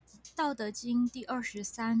道德经第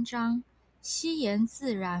23章：夕言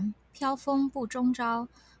自然，飘风不终朝，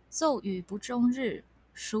骤雨不终日，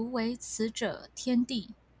孰为此者？天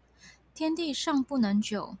地。天地尚不能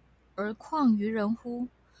久，而况于人乎？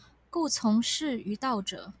故从事于道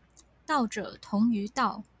者，道者同于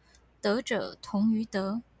道，德者同于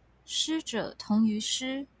德，失者同于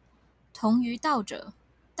失。同于道者，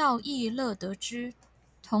道亦乐得之；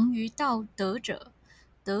同于道德者，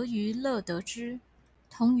德于乐得之；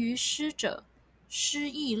同于失者，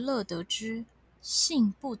失亦乐得之。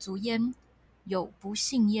信不足焉，有不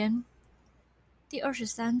信焉。第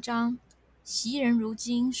23章：习人如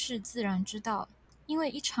金是自然之道。因为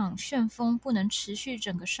一场旋风不能持续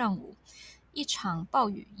整个上午，一场暴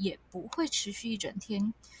雨也不会持续一整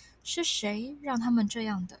天。是谁让他们这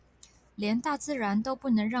样的？连大自然都不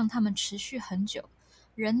能让他们持续很久，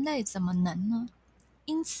人类怎么能呢？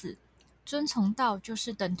因此，遵从道就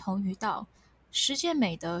是等同于道，实践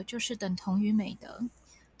美德就是等同于美德，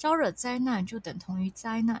招惹灾难就等同于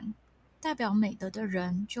灾难。代表美德的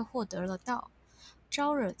人就获得了道，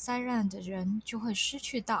招惹灾难的人就会失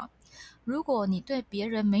去道。如果你对别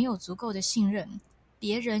人没有足够的信任，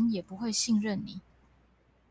别人也不会信任你。